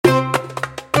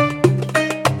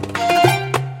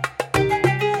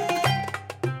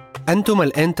أنتم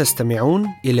الآن تستمعون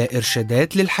إلى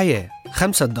إرشادات للحياة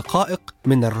 5 دقائق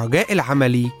من الرجاء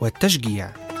العملي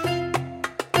والتشجيع.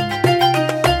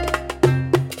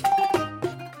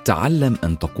 تعلم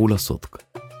أن تقول الصدق.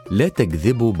 لا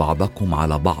تكذبوا بعضكم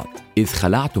على بعض، إذ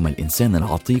خلعتم الإنسان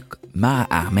العتيق مع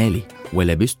أعماله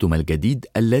ولبستم الجديد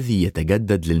الذي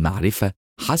يتجدد للمعرفة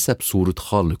حسب صورة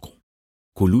خالقه.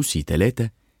 كولوسي 3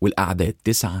 والأعداد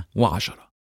 9 و10.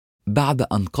 بعد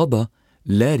أن قضى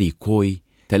لاري كوي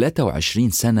 23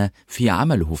 سنة في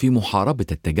عمله في محاربة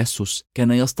التجسس،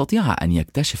 كان يستطيع أن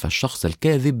يكتشف الشخص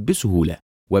الكاذب بسهولة،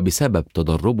 وبسبب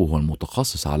تدربه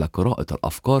المتخصص على قراءة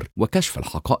الأفكار وكشف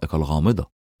الحقائق الغامضة.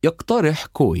 يقترح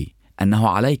كوي أنه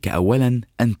عليك أولاً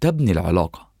أن تبني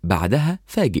العلاقة، بعدها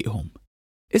فاجئهم.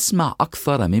 اسمع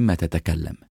أكثر مما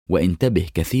تتكلم، وانتبه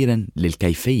كثيراً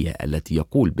للكيفية التي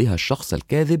يقول بها الشخص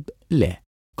الكاذب لا.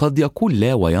 قد يقول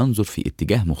لا وينظر في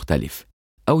اتجاه مختلف،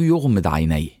 أو يغمض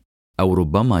عينيه، أو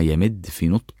ربما يمد في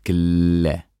نطق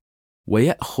لا،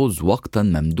 ويأخذ وقتاً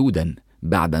ممدوداً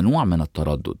بعد نوع من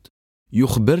التردد.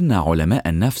 يخبرنا علماء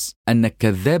النفس أن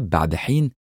الكذاب بعد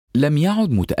حين لم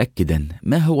يعد متأكداً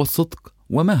ما هو الصدق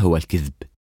وما هو الكذب.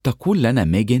 تقول لنا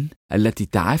ميغان التي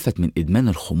تعافت من إدمان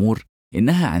الخمور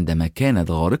إنها عندما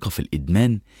كانت غارقة في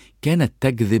الإدمان كانت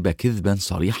تكذب كذباً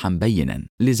صريحاً بيناً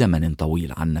لزمن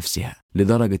طويل عن نفسها،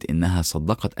 لدرجة إنها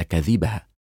صدقت أكاذيبها.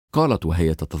 قالت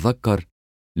وهي تتذكر: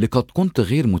 لقد كنت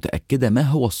غير متأكدة ما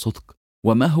هو الصدق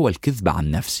وما هو الكذب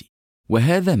عن نفسي.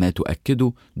 وهذا ما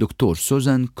تؤكده دكتور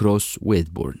سوزان كروس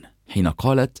ويدبورن حين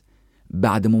قالت: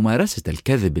 بعد ممارسة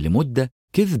الكذب لمدة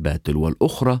كذبة تلو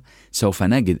الأخرى سوف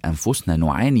نجد أنفسنا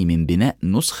نعاني من بناء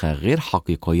نسخة غير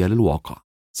حقيقية للواقع،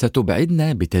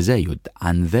 ستبعدنا بتزايد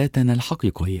عن ذاتنا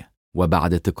الحقيقية.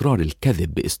 وبعد تكرار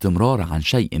الكذب باستمرار عن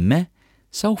شيء ما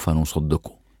سوف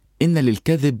نصدقه. إن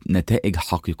للكذب نتائج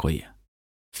حقيقية.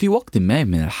 في وقت ما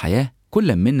من الحياة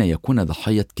كل منا يكون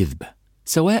ضحية كذبة،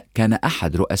 سواء كان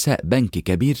أحد رؤساء بنك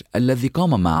كبير الذي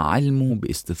قام مع علمه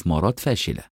باستثمارات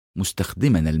فاشلة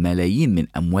مستخدما الملايين من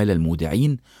أموال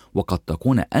المودعين، وقد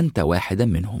تكون أنت واحدا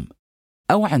منهم.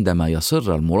 أو عندما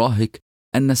يصر المراهق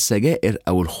أن السجائر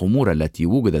أو الخمور التي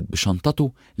وجدت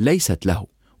بشنطته ليست له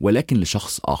ولكن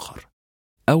لشخص آخر.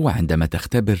 أو عندما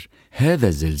تختبر هذا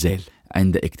الزلزال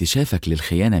عند اكتشافك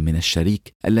للخيانة من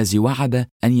الشريك الذي وعد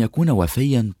أن يكون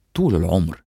وفيا طول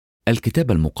العمر.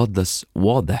 الكتاب المقدس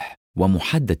واضح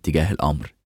ومحدد تجاه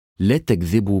الأمر: لا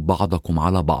تكذبوا بعضكم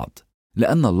على بعض،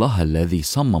 لأن الله الذي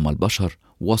صمم البشر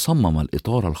وصمم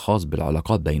الإطار الخاص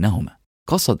بالعلاقات بينهما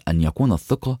قصد أن يكون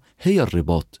الثقة هي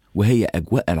الرباط وهي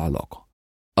أجواء العلاقة.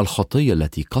 الخطية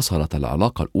التي كسرت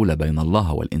العلاقة الأولى بين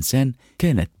الله والإنسان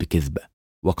كانت بكذبة،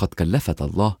 وقد كلفت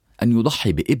الله أن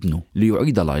يضحي بابنه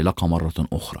ليعيد العلاقة مرة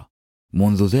أخرى.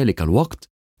 منذ ذلك الوقت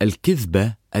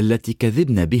الكذبة التي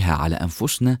كذبنا بها على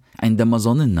أنفسنا عندما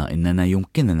ظننا أننا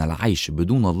يمكننا العيش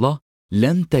بدون الله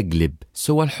لن تجلب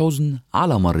سوى الحزن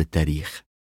على مر التاريخ.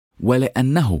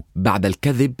 ولأنه بعد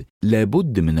الكذب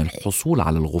لابد من الحصول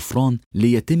على الغفران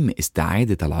ليتم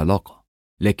استعادة العلاقة.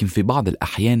 لكن في بعض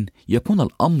الأحيان يكون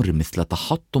الأمر مثل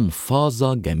تحطم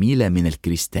فازة جميلة من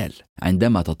الكريستال،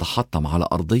 عندما تتحطم على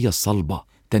أرضية صلبة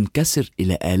تنكسر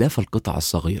إلى آلاف القطع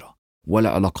الصغيرة.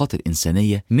 والعلاقات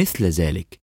الإنسانية مثل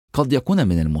ذلك، قد يكون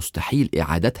من المستحيل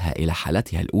إعادتها إلى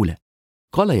حالتها الأولى.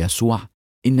 قال يسوع: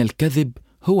 إن الكذب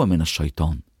هو من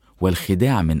الشيطان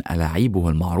والخداع من ألاعيبه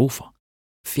المعروفة.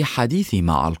 في حديثه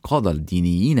مع القادة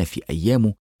الدينيين في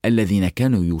أيامه الذين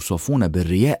كانوا يوصفون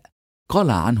بالرجاء، قال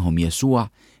عنهم يسوع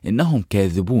إنهم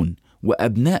كاذبون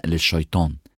وأبناء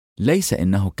للشيطان، ليس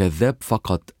إنه كذاب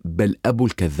فقط بل أبو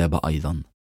الكذاب أيضا.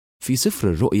 في سفر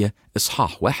الرؤيا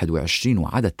إصحاح 21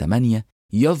 وعدد 8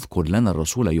 يذكر لنا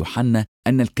الرسول يوحنا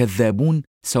أن الكذابون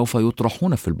سوف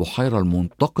يطرحون في البحيرة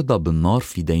المنتقدة بالنار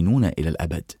في دينونة إلى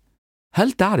الأبد.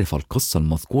 هل تعرف القصة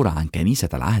المذكورة عن كنيسة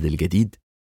العهد الجديد؟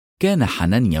 كان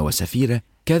حنانيا وسفيرة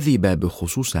كذبا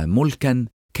بخصوص ملكا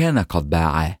كان قد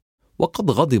باعاه،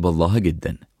 وقد غضب الله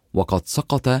جدا، وقد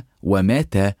سقط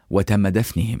ومات وتم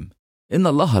دفنهم. إن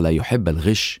الله لا يحب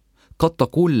الغش. قد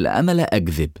تقول: أنا لا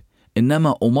أكذب،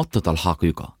 إنما أمطط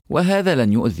الحقيقة، وهذا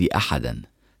لن يؤذي أحدا.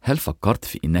 هل فكرت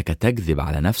في إنك تكذب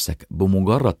على نفسك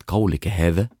بمجرد قولك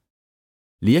هذا؟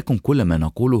 ليكن كل ما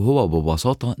نقوله هو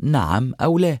ببساطة نعم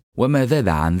أو لا، وما زاد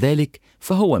عن ذلك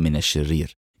فهو من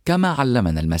الشرير، كما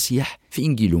علمنا المسيح في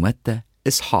إنجيل متى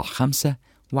إصحاح 5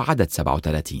 وعدد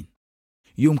 37.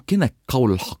 يمكنك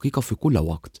قول الحقيقة في كل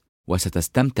وقت،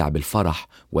 وستستمتع بالفرح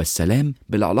والسلام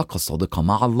بالعلاقة الصادقة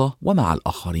مع الله ومع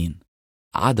الآخرين.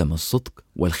 عدم الصدق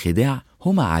والخداع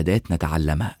هما عادات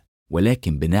نتعلمها،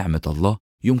 ولكن بنعمة الله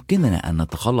يمكننا أن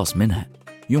نتخلص منها.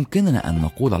 يمكننا أن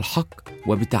نقول الحق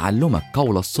وبتعلمك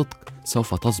قول الصدق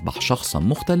سوف تصبح شخصاً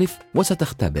مختلف،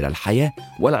 وستختبر الحياة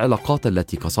والعلاقات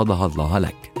التي قصدها الله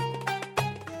لك.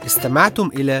 استمعتم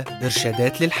إلى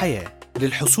إرشادات للحياة.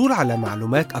 للحصول على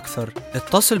معلومات أكثر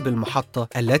اتصل بالمحطة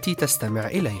التي تستمع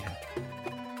إليها.